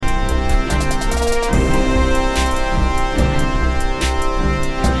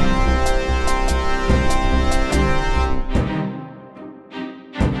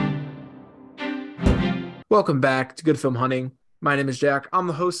Welcome back to Good Film Hunting. My name is Jack. I'm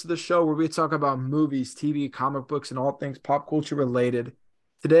the host of the show where we talk about movies, TV, comic books, and all things pop culture related.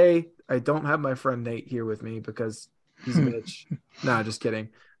 Today, I don't have my friend Nate here with me because he's a bitch. Nah, just kidding.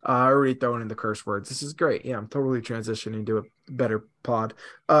 Already throwing in the curse words. This is great. Yeah, I'm totally transitioning to a better pod.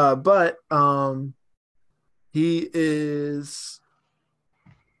 But he is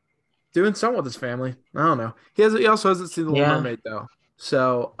doing something with his family. I don't know. He also hasn't seen The Little Yeah, Mermaid though.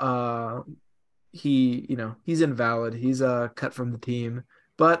 So he's invalid. He's cut from the team.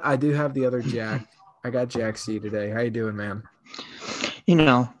 But I do have the other Jack. I got Jack C today. How you doing, man?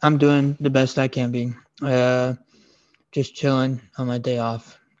 I'm doing the best I can be. Uh, just chilling on my day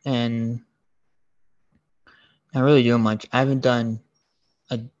off and not really doing much. I haven't done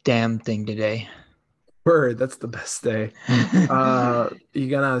a damn thing today. Word, that's the best day. You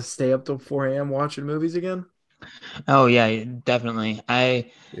gonna stay up till 4 a.m. watching movies again? Oh yeah, definitely. Dude,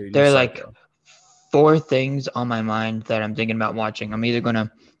 you're There are like psycho. four things on my mind that I'm thinking about watching. I'm either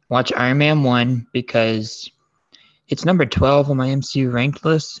gonna watch Iron Man 1 because it's number 12 on my MCU ranked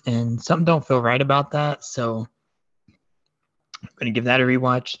list and something don't feel right about that, so I'm gonna give that a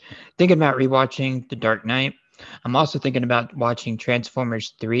rewatch. Thinking about rewatching The Dark Knight. I'm also thinking about watching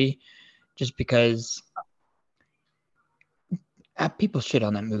Transformers 3 just because people shit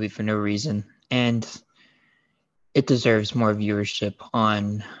on that movie for no reason. And it deserves more viewership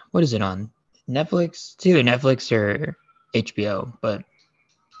on, what is it on? Netflix? It's either Netflix or HBO. But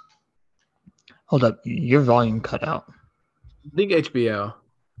hold up, your volume cut out. I think HBO.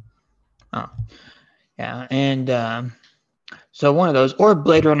 Oh, yeah. And so one of those, or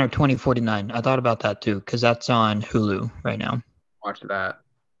Blade Runner 2049. I thought about that too, because that's on Hulu right now. Watch that.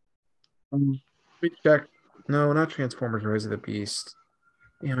 Let me check. No, not Transformers Rise of the Beast.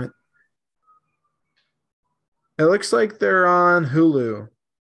 Damn it. It looks like they're on Hulu.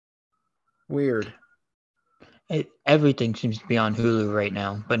 Weird. Everything seems to be on Hulu right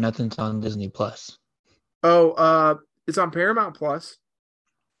now, but nothing's on Disney Plus. Oh, it's on Paramount Plus.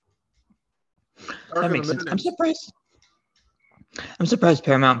 Dark That of the makes sense. Moon I'm is. surprised. I'm surprised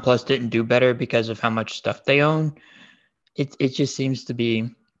Paramount Plus didn't do better because of how much stuff they own. It just seems to be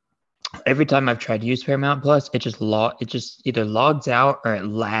every time I've tried to use Paramount Plus, it just either logs out or it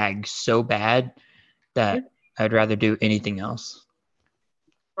lags so bad that I'd rather do anything else.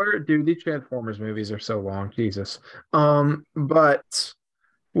 Dude, these Transformers movies are so long. Jesus. But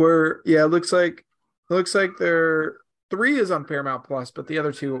it looks like there three is on Paramount Plus, but the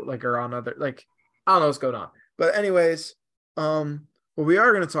other two like are on other like I don't know what's going on. But anyways, what we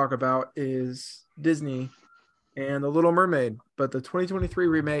are going to talk about is Disney and The Little Mermaid, but the 2023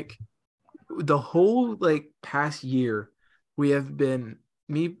 remake. The whole like past year, we have been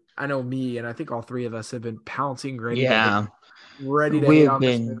I know me, and I think all three of us have been pouncing, Yeah, ready to we hate have on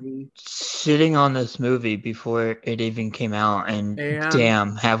this been movie. sitting on this movie before it even came out, and And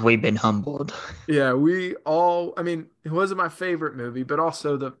damn, have we been humbled. yeah, I mean, it wasn't my favorite movie, but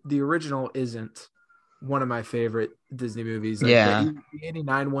also the original isn't one of my favorite Disney movies. Like Yeah, the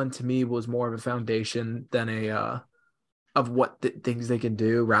 89 one to me was more of a foundation than a of what things they can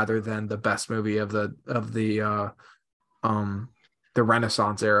do rather than the best movie um the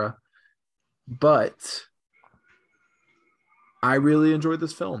Renaissance era. But I really enjoyed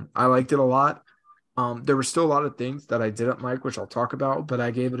this film. I liked it a lot. There were still a lot of things that I didn't like, which I'll talk about, but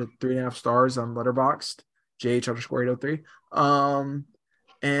I gave it a 3.5 stars on Letterboxd, JH underscore 803.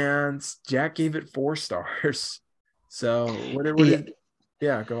 And Jack gave it 4 stars. So yeah.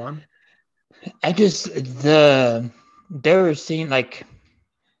 yeah, go on. I just there were scene like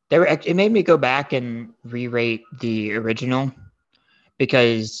it made me go back and re-rate the original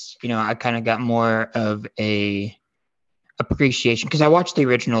because I kind of got more of a appreciation because I watched the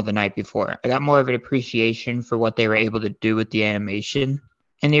original the night before. I got more of an appreciation for what they were able to do with the animation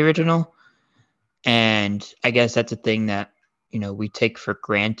in the original, and I guess that's a thing that we take for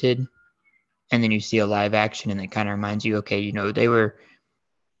granted. And then you see a live action, and it kind of reminds you, okay, they were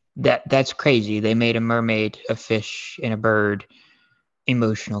that's crazy. They made a mermaid, a fish, and a bird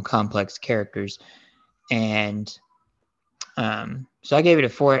emotional, complex characters, and so I gave it a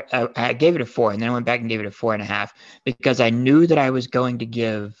four. I gave it a four, and then I went back and gave it a 4.5 because I knew that I was going to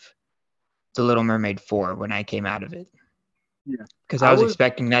give The Little Mermaid 4 when I came out of it. Yeah. Because I I was was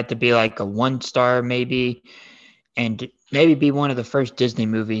expecting that to be like a 1 star maybe, and maybe be one of the first Disney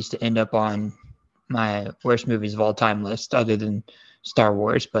movies to end up on my worst movies of all time list, other than Star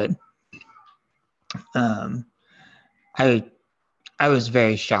Wars. But um, I I was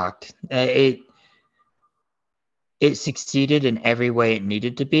very shocked. It succeeded in every way it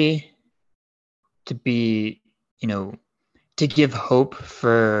needed to be, you know, to give hope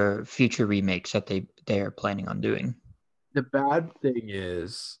for future remakes they are planning on doing. The bad thing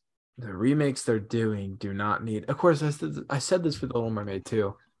is the remakes they're doing do not need. Of course, I said this for the Little Mermaid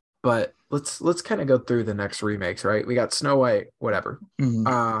too, but let's kind of go through the next remakes. Right, we got Snow White, whatever.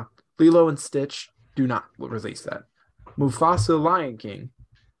 Mhm. Lilo and Stitch, do not release that. Mufasa, Lion King,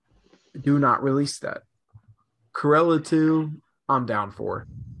 do not release that. Cruella 2, I'm down for.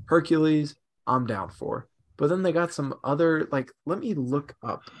 Hercules, I'm down for. But then they got some other, like, let me look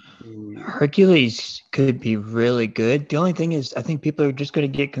up. Hercules could be really good. The only thing is, I think people are just going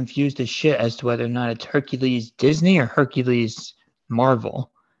to get confused as shit as to whether or not it's Hercules Disney or Hercules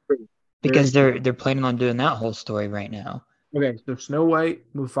Marvel, Very because they're true. they're planning on doing that whole story right now. Okay, so Snow White,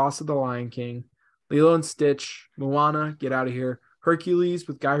 Mufasa the Lion King, Lilo and Stitch, Moana, get out of here. Hercules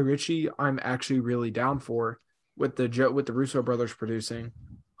with Guy Ritchie, I'm actually really down for with the Russo brothers producing.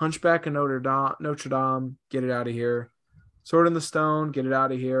 Hunchback of Notre Dame, get it out of here. Sword in the Stone, get it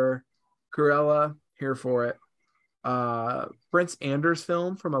out of here. Cruella, here for it. Prince Anders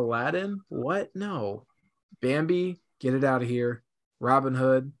film from Aladdin, what? No. Bambi, get it out of here. Robin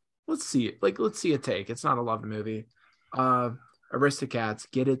Hood, let's see it. Like, let's see a take. It's not a love movie. Uh, Aristocats,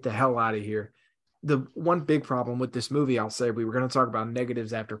 get it the hell out of here. The one big problem with this movie, I'll say, we were going to talk about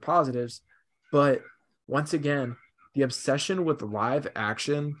negatives after positives, but once again, the obsession with live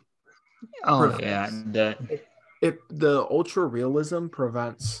action Oh yeah, prevents that the ultra realism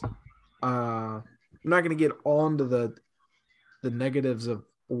prevents. I'm not going to get on to the negatives of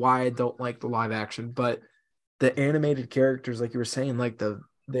why I don't like the live action, but the animated characters, like you were saying, like the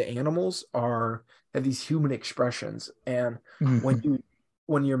animals are have these human expressions, and when mhm. you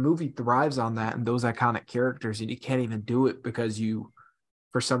when your movie thrives on that and those iconic characters, and you can't even do it because you,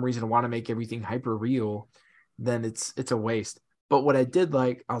 for some reason, want to make everything hyper real, then it's a waste. But what I did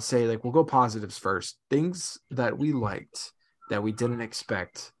like, I'll say, like, we'll go positives first. Things that we liked that we didn't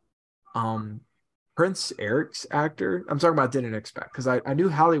expect. Um, Prince Eric's actor, I'm talking about didn't expect because I knew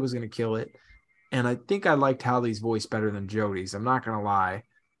Halle was going to kill it. And I think I liked Halle's voice better than Jodie's. I'm not gonna lie.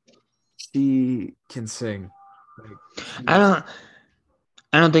 She can sing. Like I she's don't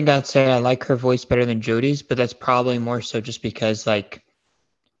I don't think I'd say I like her voice better than Jodie's, but that's probably more so just because like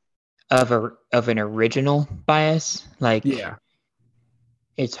of an original bias. Like yeah.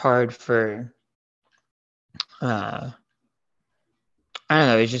 it's hard for uh I don't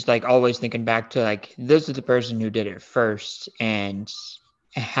know, it's just like always thinking back to like this is the person who did it first and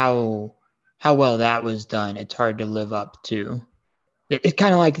how how well that was done. It's hard to live up to. It's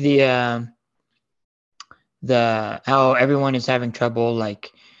kind of like the how everyone is having trouble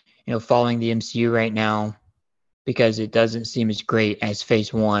like following the MCU right now because it doesn't seem as great as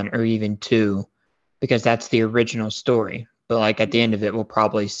Phase 1 or even 2 because that's the original story. But like at the end of it, we'll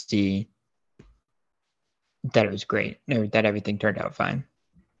probably see that it was great or that everything turned out fine.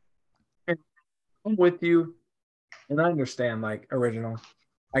 And I'm with you, and I understand like original.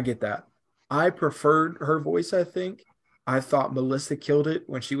 I get that. I preferred her voice, I think. I thought Melissa killed it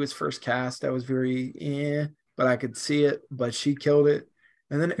when she was first cast. I was very but I could see it, but she killed it.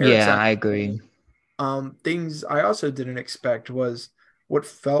 And then Eric's Yeah, act I agree. things I also didn't expect was what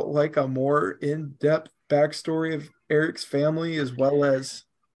felt like a more in-depth backstory of Eric's family, as well as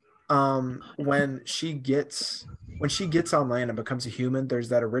when she gets on land and becomes a human, there's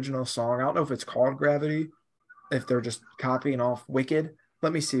that original song. I don't know if it's called Gravity, if they're just copying off Wicked.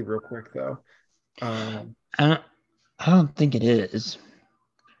 Let me see real quick though. Um, I don't, I don't think it is,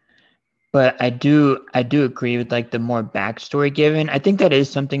 but I do agree with like the more backstory given. I think that is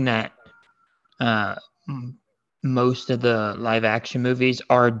something that uh, most of the live action movies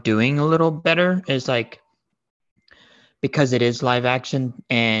are doing a little better. Is like because it is live action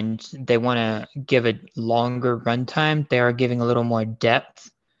and they want to give a longer runtime, they are giving a little more depth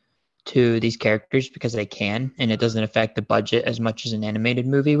to these characters because they can, and it doesn't affect the budget as much as an animated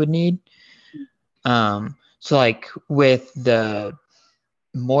movie would need. So like with the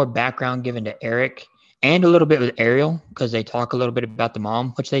more background given to Eric and a little bit with Ariel because they talk a little bit about the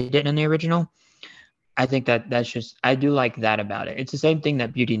mom, which they didn't in the original. I think that's just I do like that about it. It's the same thing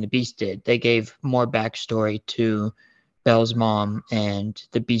that Beauty and the Beast did. They gave more backstory to Belle's mom and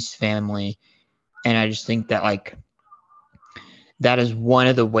the Beast family, and I just think that like that is one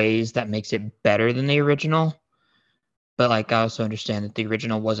of the ways that makes it better than the original. But like I also understand that the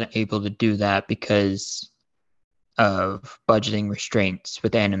original wasn't able to do that because of budgeting restraints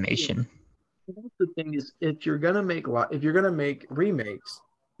with yeah. animation. The thing is, if you're gonna make remakes,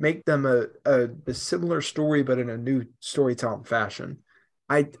 make them a similar story but in a new storytelling fashion.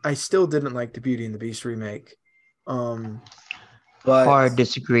 I still didn't like the Beauty and the Beast remake. Um, but Hard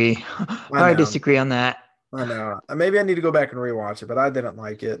disagree. I Hard know disagree on that. I know. Maybe I need to go back and rewatch it, but I didn't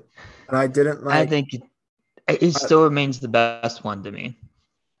like it. And I didn't I like think it uh, still remains the best one to me.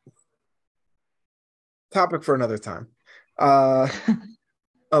 topic for another time. Uh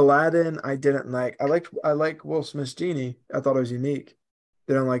Aladdin, I didn't like. I like Will Smith's genie. I thought it was unique.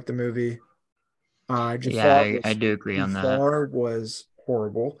 Didn't like the movie. Yeah, I Jafar do agree on that. Jafar was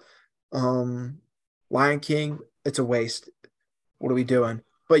horrible. Um, Lion King, it's a waste. What are we doing?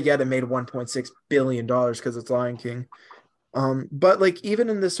 But yet it made $1.6 billion because it's Lion King. But like even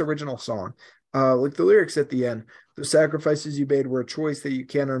in this original song, like the lyrics at the end, the sacrifices you made were a choice that you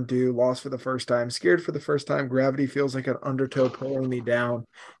can't undo, lost for the first time, scared for the first time, gravity feels like an undertow pulling me down.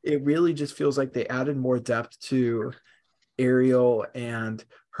 It really just feels like they added more depth to Ariel and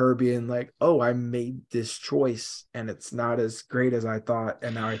her being like, oh, I made this choice and it's not as great as I thought,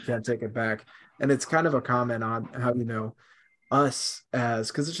 and now I can't take it back. And it's kind of a comment on how, us as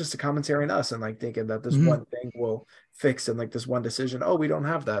because it's just a commentary on us and like thinking that this Mhm. one thing will fix and like this one decision. Oh, we don't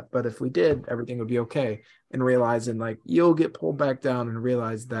have that. But if we did, everything would be okay. And realizing like you'll get pulled back down and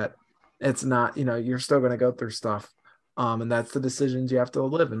realize that it's not, you're still gonna go through stuff. And that's the decisions you have to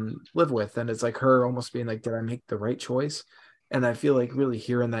live with. And it's like her almost being like, did I make the right choice? And I feel like really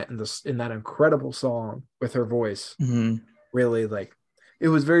hearing that in that incredible song with her voice, Mhm. really like it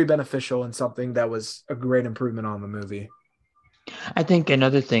was very beneficial and something that was a great improvement on the movie. I think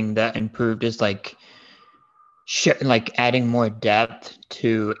another thing that improved is like adding more depth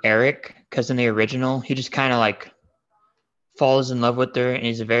to Eric, because in the original he just kind of like falls in love with her and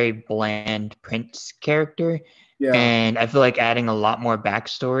he's a very bland prince character. Yeah. And I feel like adding a lot more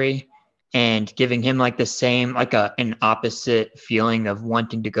backstory and giving him like the same like an opposite feeling of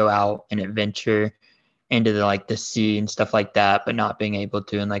wanting to go out and adventure into the sea and stuff like that, but not being able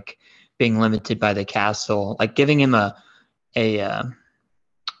to, and like being limited by the castle, like giving him a uh,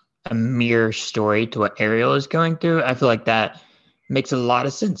 a mirror story to what Ariel is going through. I feel like that makes a lot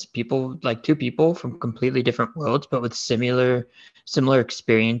of sense. People like two people from completely different worlds, but with similar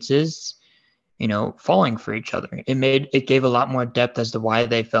experiences, falling for each other. It gave a lot more depth as to why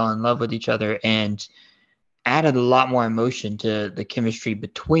they fell in love with each other and added a lot more emotion to the chemistry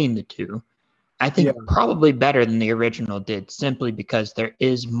between the two. I Yeah. think probably better than the original did, simply because there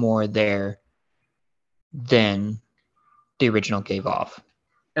is more there than the original gave off.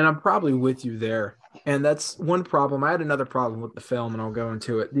 And I'm probably with you there. And that's one problem. I had another problem with the film, and I'll go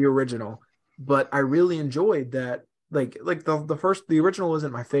into it, the original. But I really enjoyed that. Like the original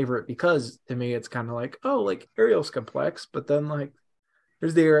wasn't my favorite because to me it's kind of like, oh, like Ariel's complex, but then like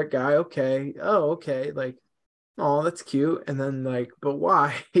there's the Eric guy, okay. Oh, okay. Like, oh, that's cute. And then like, but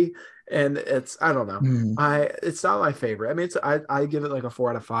why? And it's I don't know. Mm. It's not my favorite. I mean, I give it like a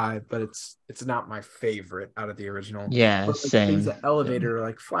 4 out of 5, but it's not my favorite out of the original. Yeah, But like the things same. that elevate it are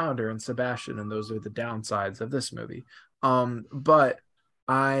like Flounder and Sebastian, and those are the downsides of this movie. But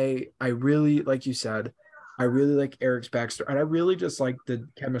I really, like you said, I really like Eric's backstory, and I really just like the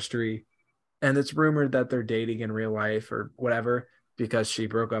chemistry. And it's rumored that they're dating in real life or whatever because she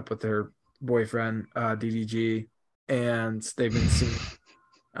broke up with her boyfriend, DDG, and they've been seen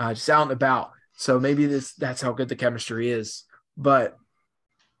just out and about. So maybe that's how good the chemistry is. But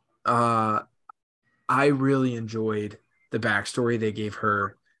uh, I really enjoyed the backstory they gave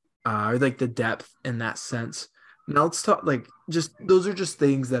her, or like the depth in that sense. Now let's talk like just those are just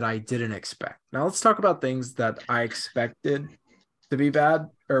things that I didn't expect. Now let's talk about things that I expected to be bad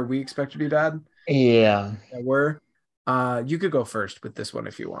or we expect to be bad Yeah. that were. You could go first with this one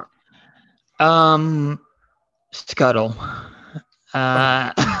if you want. Um, Scuttle. Oh,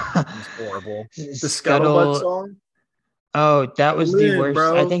 Uh, it's horrible. The Scuttlebutt Scuttle. song, Oh, that was the Lynn, worst.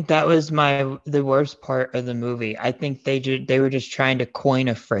 I bro. think that was the worst part of the movie. I think they were just trying to coin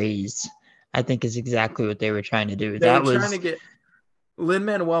a phrase. I think is exactly what they were trying to do. They were That trying to was get Lin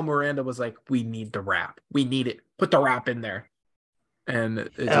Manuel Miranda was like, "We need the rap. We need it. Put the rap in there." And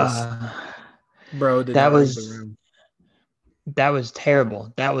it just, uh, bro, did that not read the was room. that was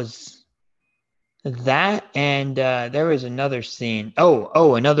terrible. That was that, and there was another scene.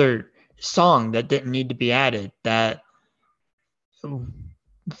 Another song that didn't need to be added that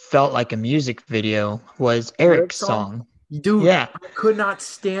felt like a music video was Eric Eric's song, song. dude, Yeah, I could not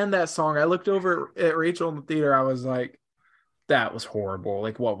stand that song. I looked over at Rachel in the theater. I was like, "That was horrible.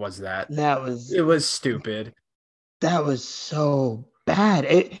 Like, what was that? that was It was stupid." that was so bad.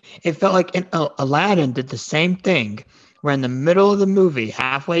 It felt like Aladdin did the same thing, where in the middle of the movie,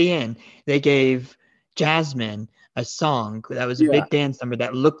 halfway in, they gave Jasmine a song that was a Yeah, big dance number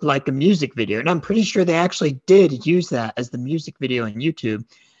that looked like a music video, and I'm pretty sure they actually did use that as the music video on YouTube,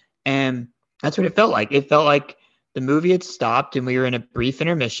 and that's what it felt like. It felt like the movie had stopped and we were in a brief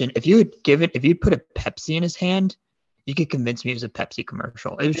intermission. If you'd put a Pepsi in his hand, you could convince me it was a Pepsi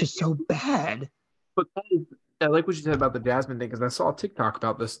commercial. It was just so bad. But I like what you said about the Jasmine thing because I saw a TikTok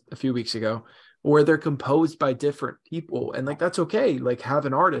about this a few weeks ago where they're composed by different people. And like, that's okay. Like, have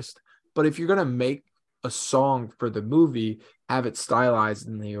an artist. But if you're going to make a song for the movie, have it stylized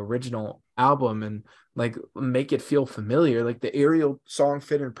in the original album and like make it feel familiar. Like, the Ariel song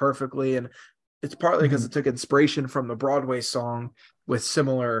fit in perfectly. And it's partly because it took inspiration from the Broadway song with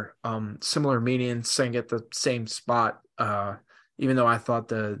similar meaning, sang at the same spot. Even though I thought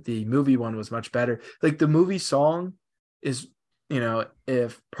the movie one was much better. Like, the movie song is,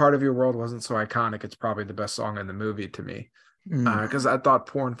 if Part of Your World wasn't so iconic, it's probably the best song in the movie to me. Because I thought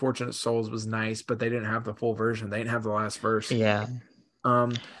Poor Unfortunate Souls was nice, but they didn't have the full version. They didn't have the last verse. Yeah.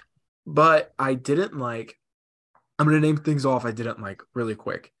 But I didn't like. I'm gonna name things off I didn't like really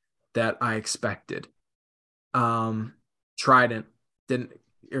quick that I expected. Trident didn't,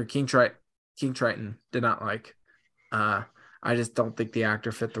 or King Triton did not like. I just don't think the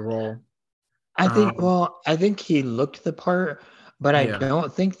actor fit the role. I think he looked the part, but I Yeah,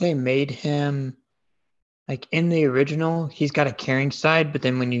 don't think they made him like in the original. He's got a caring side, but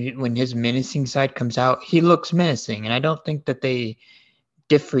then when his menacing side comes out, he looks menacing, and I don't think that they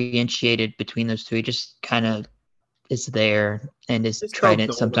differentiated between those two. He just kind of is there, and his it felt trident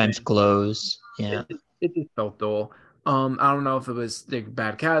dull to sometimes me. glows. Yeah. It just felt dull. I don't know if it was like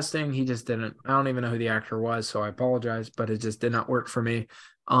bad casting. He just didn't. I don't even know who the actor was, so I apologize, but it just did not work for me.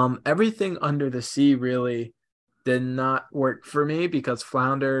 Everything under the sea really did not work for me because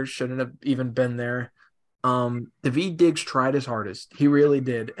Flounder shouldn't have even been there. David Diggs tried his hardest. He really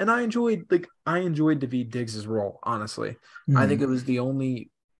did. And I enjoyed David Diggs's role, honestly. I think Mhm. it was the only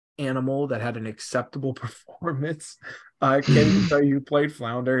animal that had an acceptable performance. I can't even tell you who played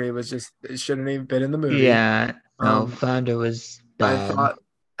Flounder. It shouldn't even been in the movie. Yeah. No, Um, Flounder was I bad. thought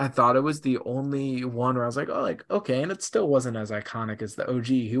I thought it was the only one where I was like, oh, like, okay, and it still wasn't as iconic as the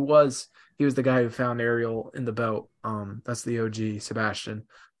OG. He was the guy who found Ariel in the boat. That's the OG, Sebastian.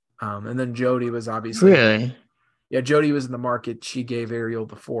 And then Jody was obviously in the Really? yeah, Jody was in the market. She gave Ariel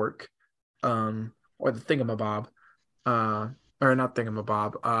the fork, or the thingamabob, uh, or not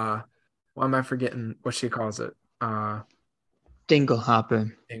thingamabob. Why am I forgetting what she calls it?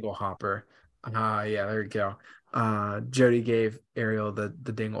 Dinglehopper. Dingle hopper. Yeah, there you go. Jody gave Ariel the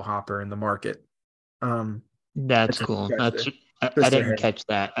dingle hopper in the market. That's Just cool. That's I twist her didn't hair. catch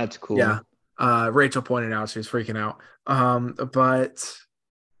that. That's Yeah. cool. Rachel pointed out she was freaking out. But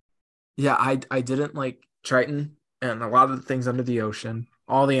yeah, I didn't like Triton and a lot of the things under the ocean,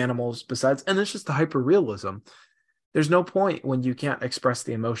 all the animals besides, and it's just the hyper realism. There's no point when you can't express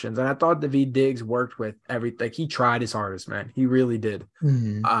the emotions. And I thought David Diggs worked with like he tried his hardest, man. He really did.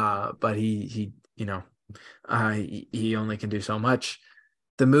 Mhm. But he only can do so much.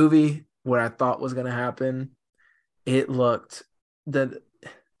 The movie, what I thought was gonna happen, it looked that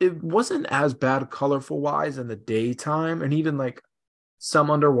it wasn't as bad colorful wise in the daytime and even like some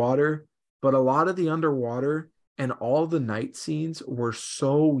underwater, but a lot of the underwater and all the night scenes were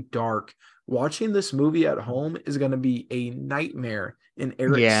so dark. Watching this movie at home is going to be a nightmare in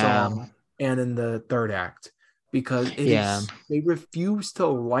Eric's Yeah. song and in the third act because Yeah. they refuse to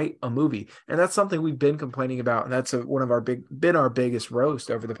light a movie. And that's something we've been complaining about. And that's one of our biggest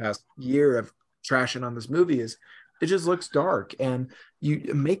roast over the past year of trashing on this movie is it just looks dark and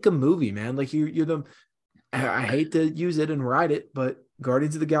you make a movie, man. Like you're the I hate to use it and ride it, but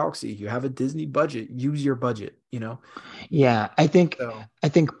Guardians of the Galaxy, you have a Disney budget, use your budget. Yeah. So I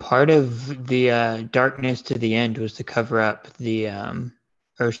think part of the darkness to the end was to cover up the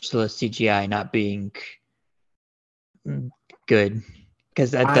Ursula CGI not being good.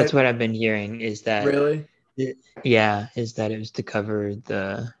 Because I that's what I've been hearing is that really, is that it was to cover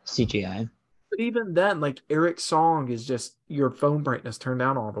the CGI. but even then, like Eric's song is just your phone brightness turned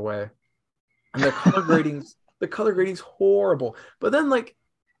down all the way, and the color grading's horrible. But then like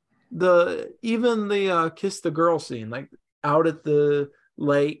the kiss the girl scene, like out at the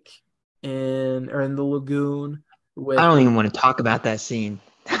lake and or in the lagoon I with don't the even want to talk about that scene.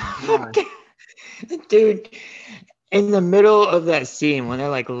 why Dude, in the middle of that scene when they're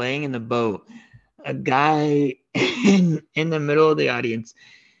like laying in the boat, a guy in the middle of the audience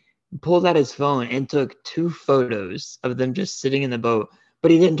pulled out his phone and took two photos of them just sitting in the boat, but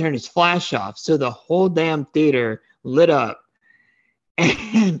he didn't turn his flash off. So the whole damn theater lit up.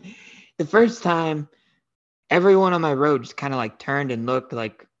 And the first time, everyone on my road just kind of like turned and looked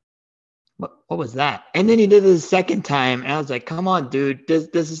like, what was that? And then he did it the second time, and I was like, come on, dude, this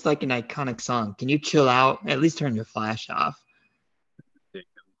is like an iconic song. Can you chill out? At least turn your flash off.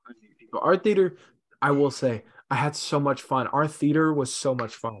 our theater, I will say, I had so much fun. Our theater was so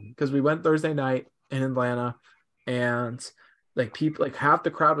much fun because we went Thursday night in Atlanta, and like people, like half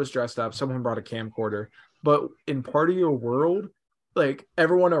the crowd was dressed up. Someone brought a camcorder, but in part of your world, like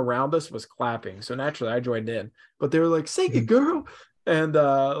everyone around us was clapping. So naturally, I joined in. But they were like, "Sing it, Mhm. girl!" And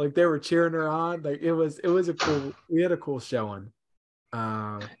like they were cheering her on. Like it was a cool. We had a cool showing.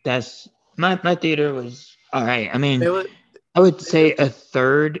 Uh, That's my theater was all right. I mean, it was. I would say a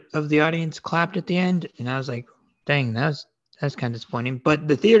third of the audience clapped at the end, and I was like, "Dang, that's kind of disappointing." But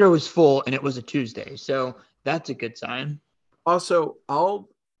the theater was full, and it was a Tuesday, so that's a good sign. Also, I'll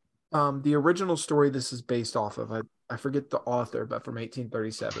the original story this is based off of. I forget the author, but from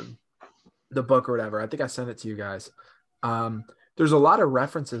 1837, the book or whatever. I think I sent it to you guys. Um, there's a lot of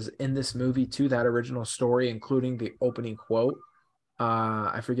references in this movie to that original story, including the opening quote.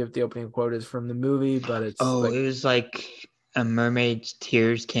 I forget what the opening quote is from the movie, but it's Oh, like, it was like a mermaid's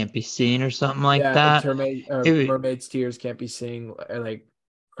tears can't be seen or something like yeah, it's that. It was, mermaid's tears can't be seen, like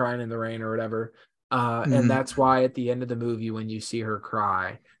crying in the rain or whatever. And mm, that's why at the end of the movie, when you see her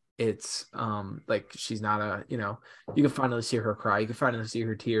cry, it's like she's not a, you can finally see her cry. You can finally see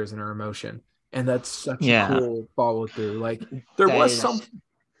her tears and her emotion. And that's such a yeah, cool follow through. Like there that was some is,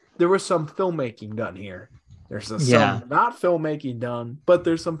 there was some filmmaking done here. There's yeah, some not filmmaking done, but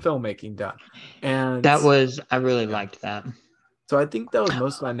there's some filmmaking done. And I really yeah. liked that. So I think that was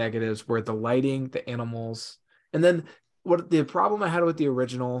most of my negatives were the lighting, the animals, and then what the problem I had with the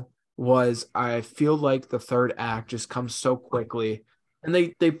original was I feel like the third act just comes so quickly, and they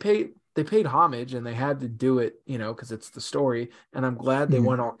paid homage and they had to do it, because it's the story. And I'm glad they Mm.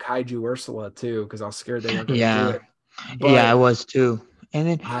 went all kaiju Ursula too, because I was scared they weren't going to do Yeah, it. yeah, I But was too. And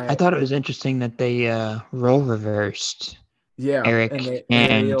then I I thought it was interesting that they role reversed yeah, and Eric the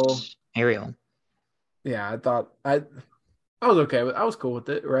and Ariel, Ariel. yeah, I was okay with I was cool with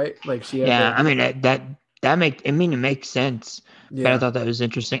it, right? Like she had Yeah, the I mean that make I mean it makes sense, but I yeah. thought that was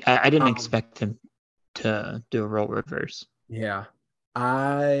interesting. I didn't Um expect him to do a role reverse. yeah.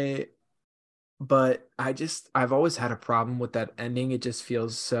 I but I've always had a problem with that ending. It just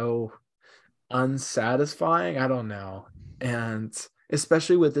feels so unsatisfying. I don't know. And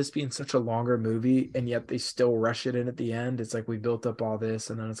especially with this being such a longer movie and yet they still rush it in at the end. It's like we built up all this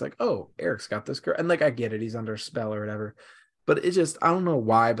and then it's like, oh, Eric's got this girl. And like I get it, he's under a spell or whatever. But it just I don't know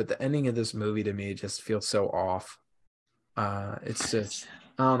why, but the ending of this movie to me just feels so off. It's just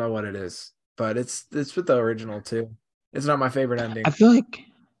I don't know what it is. But it's with the original too. It's not my favorite I ending. feel like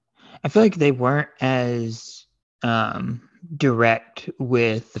I feel like they weren't as direct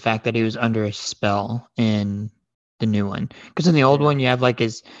with the fact that he was under a spell in the new one. Because in the old Yeah. one, you have like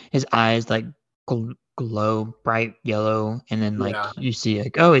his eyes like glow bright yellow, and then Yeah. like you see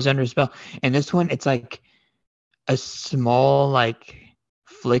like oh he's under a spell. And this one, it's like a small like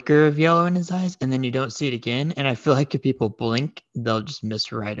flicker of yellow in his eyes, and then you don't see it again. And I feel like if people blink, they'll just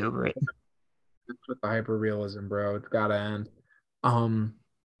miss right over it. It's with the hyper realism, bro. It's gotta end. Um,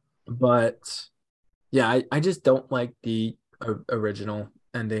 but yeah, I just don't like the original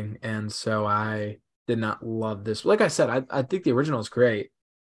ending, and so I did not love this. Like I said, I think the original is great.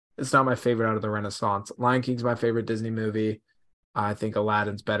 It's not my favorite out of the Renaissance. Lion King's my favorite Disney movie. I think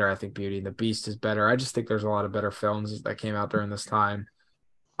Aladdin's better. I think Beauty and the Beast is better. I just think there's a lot of better films that came out during this time.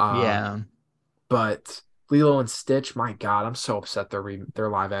 Um, Yeah. but Lilo and Stitch, my God, I'm so upset they're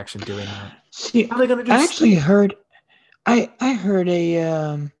live action doing that. See, How are they gonna do I actually Stitch? heard I heard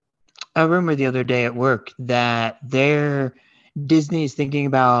a rumor the other day at work that Disney is thinking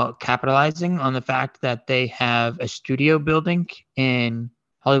about capitalizing on the fact that they have a studio building in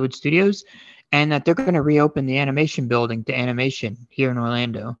Hollywood Studios, and that they're going to reopen the animation building to animation here in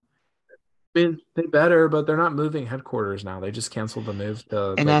Orlando. I mean, they better, but they're not moving headquarters now. They just canceled the move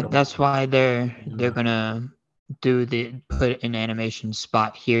to And like that's why they're Orlando. gonna put an animation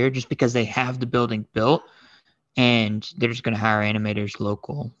spot here just because they have the building built, and they're just going to hire animators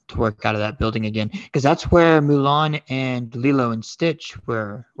local to work out of that building again because that's where Mulan and Lilo and Stitch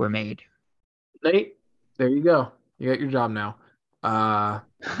were made. Nate, there you go. You got your job now. Uh,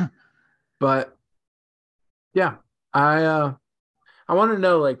 but yeah, I want to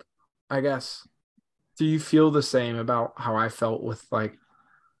know, like, I guess, do you feel the same about how I felt with like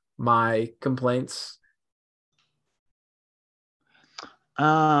my complaints?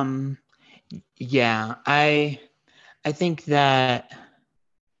 um yeah, I think that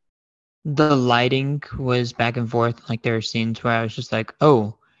the lighting was back and forth. Like there are scenes where I was just like,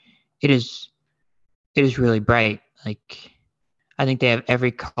 "Oh, it is it is really bright." Like I think they have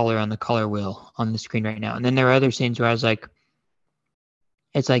every color on the color wheel on the screen right now. And then there are other scenes where I was like,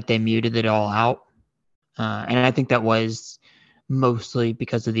 it's like they muted it all out. And I think that was mostly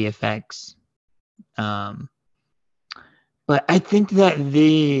because of the effects. Um, But I think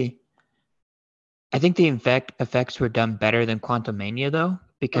the effects were done better than Quantumania though, Oh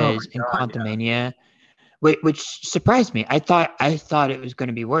because my in God, yeah. Quantumania, which surprised me. I thought it was going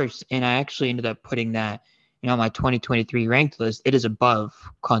to be worse, and I actually ended up putting that, on my 2023 ranked list. It is above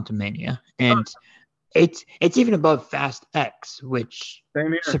Quantumania, Oh, and it's even above Fast X, which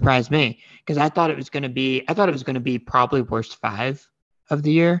same here. surprised me because I thought it was going to be probably worst five of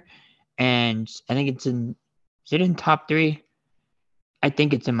the year, and I think is it in top three? I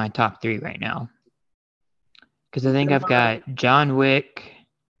think it's in my top three right now because I It's think in I've my got John Wick.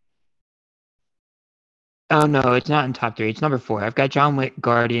 Oh no, it's not in top three. It's number four. I've got John Wick,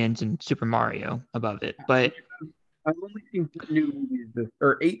 Guardians, and Super Mario above it. But I've only seen 10 new movies,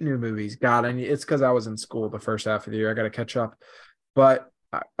 or 8 new movies. God, it's because I was in school the first half of the year. I got to catch up. But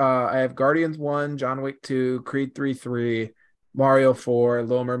I have Guardians 1, John Wick 2, Creed 3, 3, Mario 4,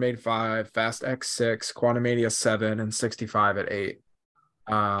 Little Mermaid 5, Fast X 6, Quantumania 7, and 65 at 8.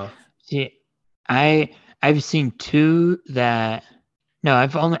 Uh, see, I've seen two that no,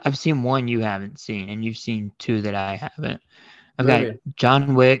 I've seen one you haven't seen, and you've seen two that I haven't. I've got movie.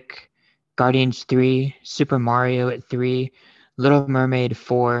 John Wick, Guardians 3, Super Mario at 3, Little Mermaid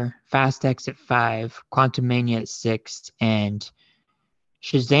 4, Fast X at 5, Quantumania at 6, and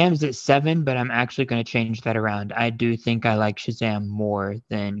Shazam's at 7, but I'm actually going to change that around. I do think I like Shazam more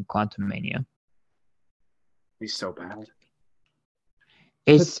than Quantumania. He's so bad.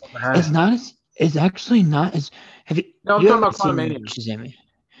 It's It's so it's bad. not as it's actually not as have No, I'm you talking haven't about seen Quantumania. Shazam?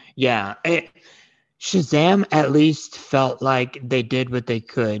 Yeah, Shazam at least felt like they did what they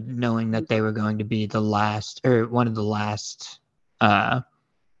could, knowing that they were going to be the last or one of the last uh,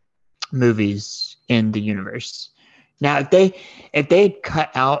 movies in the universe. Now, if they had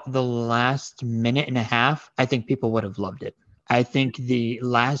cut out the last minute and a half, I think people would have loved it. I think the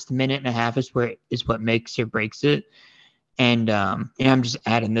last minute and a half is what makes or breaks it. And I'm just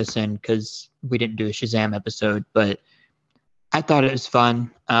adding this in because we didn't do a Shazam episode, but I thought it was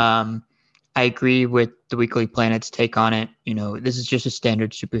fun. I agree with the Weekly Planet's take on it. This is just a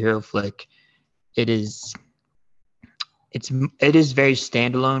standard superhero flick. It is it is very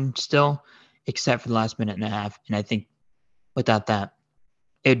standalone still, except for the last minute and a half. And I think without that,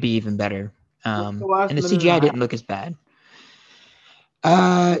 it'd be even better. What's the And last the minute and a CGI half? didn't look as bad.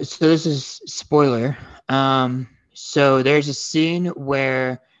 So this is spoiler. So there's a scene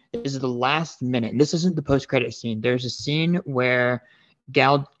where this is the last minute. And this isn't the post-credit scene. There's a scene where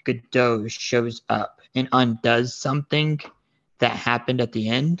Gal Gadot shows up and undoes something that happened at the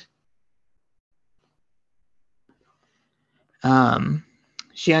end. Um,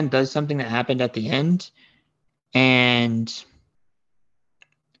 she undoes something that happened at the end, and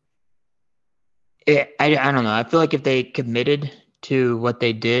I don't know. I feel like if they committed to what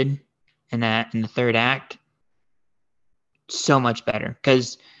they did in the third act, so much better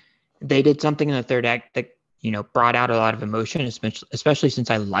because they did something in the third act that brought out a lot of emotion, especially since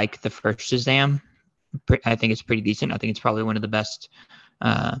I like the first Shazam. I think it's pretty decent. I think it's probably one of the best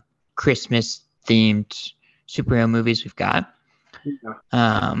Christmas themed superhero movies we've got. Yeah.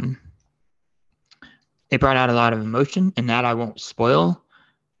 Um, it brought out a lot of emotion, and that I won't spoil,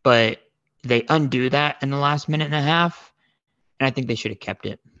 but they undo that in the last minute and a half, and I think they should have kept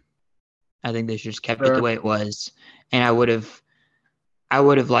it. I think they should just kept it the Sure. way it was, and I would have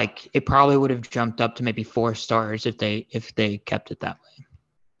like it probably would have jumped up to maybe 4 stars if they kept it that way.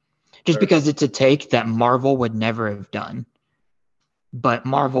 Just Sure. because it's a take that Marvel would never have done. But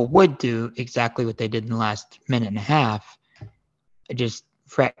Marvel would do exactly what they did in the last minute and a half. Just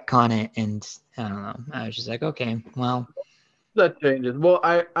retcon it, and I don't know. I was just like, okay, well, That changes. Well,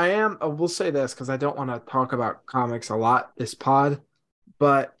 I will say this because I don't want to talk about comics a lot this pod,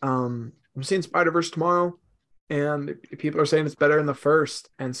 but I'm seeing Spider-Verse tomorrow, and people are saying it's better in the first,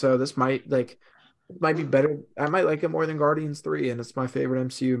 and so this might be better. I might like it more than Guardians 3, and it's my favorite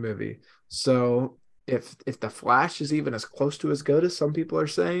MCU movie. So if the Flash is even as close to as good as some people are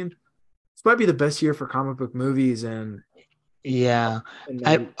saying, this might be the best year for comic book movies yeah. and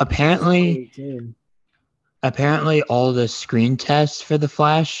I since apparently 2018. apparently all the screen tests for the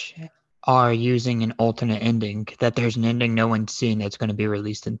Flash are using an alternate ending. That there's an ending no one's seen that's going to be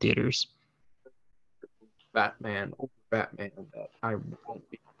released in theaters. Batman that I won't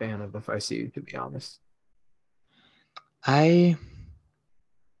be a fan of if I see you, to be honest. I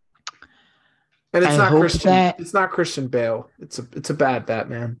And I hope that It's not Christian Bale. It's a bad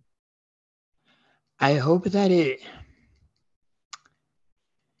Batman. I hope that it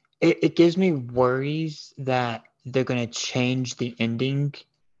gives me worries that they're going to change the ending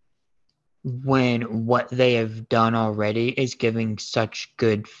when what they have done already is giving such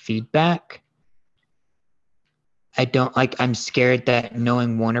good feedback. I don't like. I'm scared that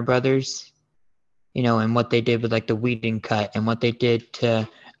knowing Warner Brothers, and what they did with like the Whedon cut and what they did to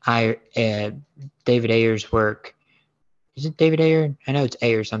David Ayer's work. Is it David Ayer? I know it's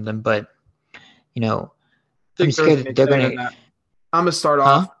Ayer or something, but you know, I I'm think there's scared any that they're saying in gonna, that. I'm gonna start huh?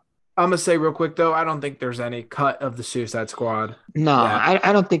 off. I'm gonna say real quick though, I don't think there's any cut of the Suicide Squad No, yet.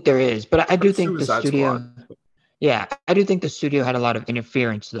 I don't think there is, but I Or do think the Suicide Squad. studio. Yeah, I do think the studio had a lot of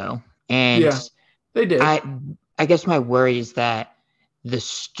interference though, and Yeah, they did. I I guess my worry is that the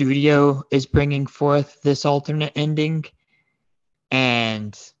studio is bringing forth this alternate ending,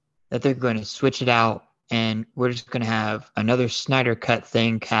 and that they're going to switch it out, and we're just going to have another Snyder cut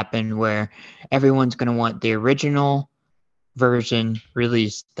thing happen where everyone's going to want the original version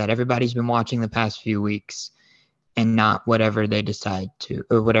released that everybody's been watching the past few weeks, and not whatever they decide to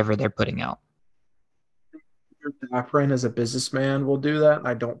or whatever they're putting out. Akron as a businessman will do that, and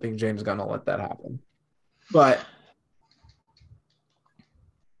I don't think James Gunn will let that happen. But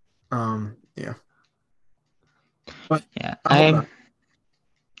yeah. But Yeah, I hope not.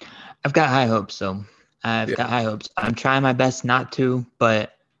 I've got high hopes. So I've got Yeah. high hopes. I'm trying my best not to,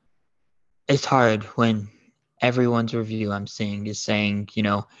 but it's hard when everyone's review I'm seeing is saying,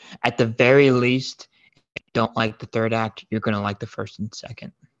 at the very least, if you don't like the third act, you're going to like the first and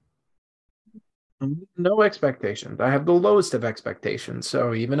second. No expectations. I have the lowest of expectations.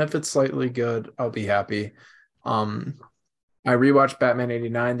 So even if it's slightly good, I'll be happy. Um, I rewatched Batman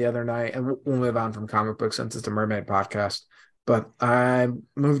 89 the other night, and we'll move on from comic books since it's a Mermaid podcast. But I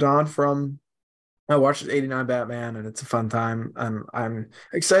moved on from I watched 89 Batman, and it's a fun time. I'm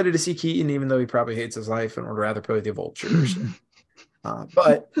excited to see Keaton, even though he probably hates his life and would rather play the Vulture.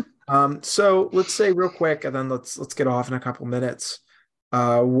 So let's say real quick, and then let's get off in a couple minutes.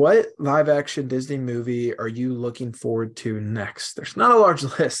 What live action Disney movie are you looking forward to next? There's not a large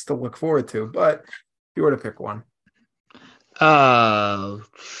list to look forward to, but if you were to pick one. Uh,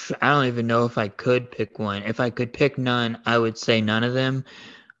 I don't even know if I could pick one. If I could pick none, I would say none of them.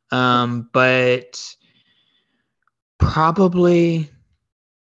 But probably,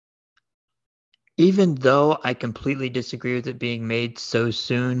 even though I completely disagree with it being made so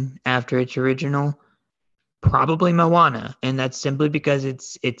soon after its original, probably Moana, and that's simply because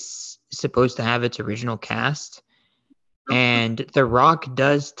it's supposed to have its original cast, and The Rock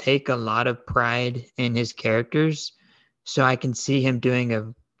does take a lot of pride in his characters, so I can see him doing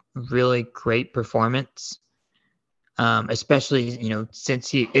a really great performance. Especially since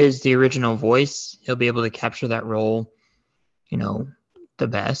he is the original voice, he'll be able to capture that role, you know, the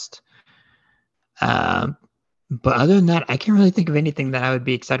best. Um, but other than that, I can't really think of anything that I would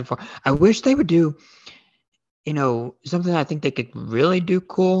be excited for. I wish they would do something I think they could really do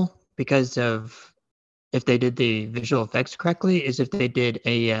cool because of if they did the visual effects correctly is if they did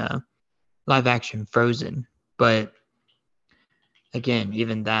a live action Frozen. But again,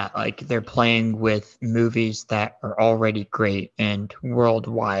 even that, like they're playing with movies that are already great and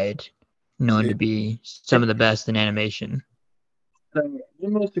worldwide known to be some of the best in animation. I'm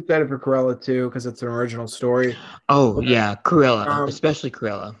most excited for Cruella too because it's an original story. Oh But, yeah, Cruella, um, especially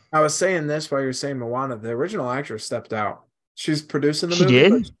Cruella. I was saying this while you're saying Moana. The original actress stepped out. She's producing the She movie,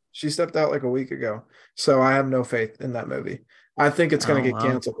 but did? she stepped out like a week ago. So I have no faith in that movie. I think it's going Oh to get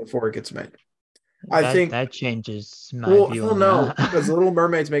well, canceled before it gets made. I that think, that changes my well, I view don't on know that. because The Little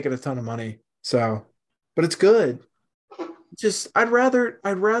Mermaid's making a ton of money. So, but it's good. Just I'd rather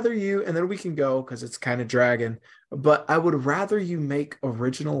you, and then we can go because it's kind of dragging. But I would rather you make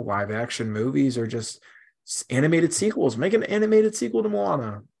original live action movies or just animated sequels. Make an animated sequel to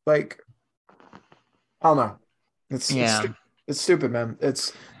Moana. Like, I don't know. Yeah, It's stupid, man.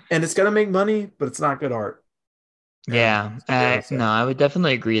 It's gonna make money, but it's not good art. And yeah. that's what I gotta say. No, I would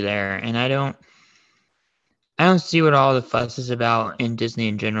definitely agree there, and I don't see what all the fuss is about in Disney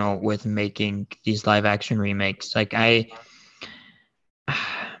in general with making these live action remakes. Like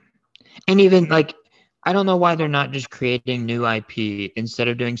and even like I don't know why they're not just creating new IP instead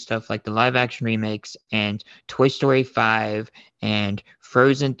of doing stuff like the live action remakes and Toy Story 5 and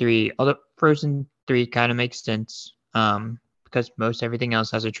Frozen 3. Although Frozen 3 kind of makes sense because most everything else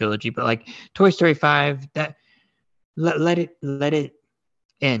has a trilogy, but like Toy Story 5 that let it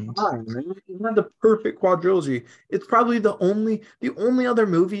end. Fine, man. You had the perfect quadrilogy. It's probably the only other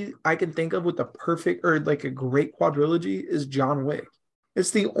movie I can think of with the perfect or like a great quadrilogy is John Wick.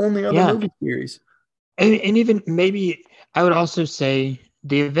 It's the only other Yeah, movie series. and even maybe I would also say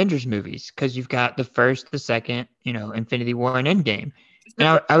the Avengers movies because you've got the first, the second, Infinity War and Endgame,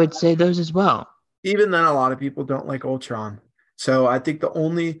 and I would say those as well. Even then, a lot of people don't like Ultron. So I think the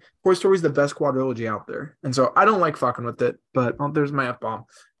only Toy Story is the best quadrilogy out there. And so I don't like fucking with it, but there's my F bomb.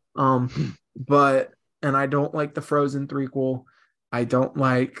 Um, but and I don't like the Frozen threequel. I don't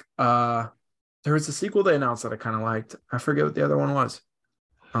like there was a sequel they announced that I kind of liked. I forget what the other one was.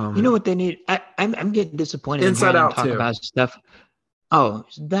 You know Um what they need? I'm getting disappointed in Inside hearing them Out talk 2. about stuff. Oh,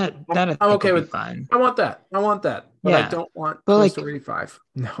 that I I'm think will okay be with fine. I want that. I want that. But I Yeah, don't want but Toy like, Story 5.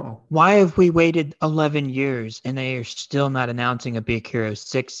 No. why have we waited 11 years and they are still not announcing a Big Hero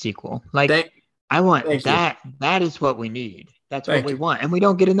 6 sequel? Like, Thank I want thank you. that. That is what we need. That's what Thank we you. want, and we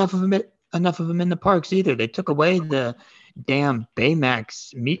don't get enough of them in the parks either. They took away the damn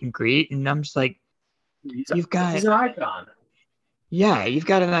Baymax meet and greet, and I'm just like, He's, you've he's got an icon. yeah, you've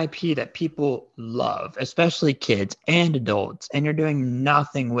got an IP that people love, especially kids and adults, and you're doing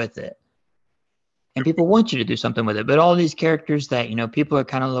nothing with it. And people want you to do something with it, but all these characters that people are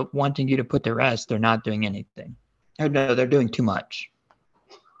kind of wanting you to put to rest, they're not doing anything. Or no, they're doing too much.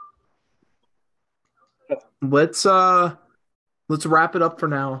 Let's uh let's wrap it up for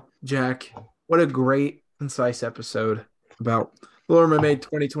now, Jack. What a great, concise episode about Little Mermaid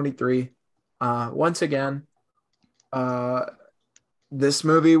 2023. Once again, uh, this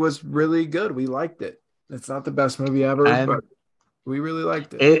movie was really good. We liked it. It's not the best movie ever, but I'm we really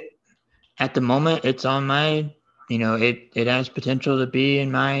liked it. it At the moment. It's on my, it has potential to be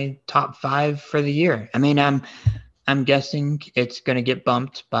in my top 5 for the year. I mean, I'm guessing it's going to get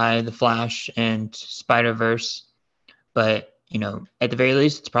bumped by The Flash and Spider-Verse, but at the very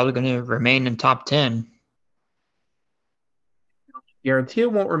least, it's probably going to remain in top 10. Guarantee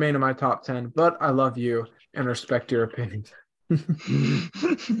it won't remain in my top 10, but I love you and respect your opinion.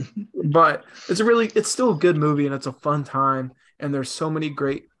 But it's still a good movie and it's a fun time. And there's so many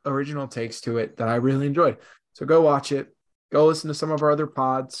great original takes to it that I really enjoyed. So go watch it. Go listen to some of our other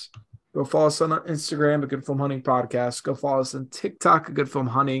pods. Go follow us on Instagram, a Good Film Hunting Podcast. Go follow us on TikTok, a Good Film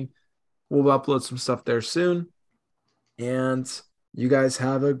Hunting. We'll upload some stuff there soon. And you guys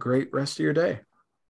have a great rest of your day.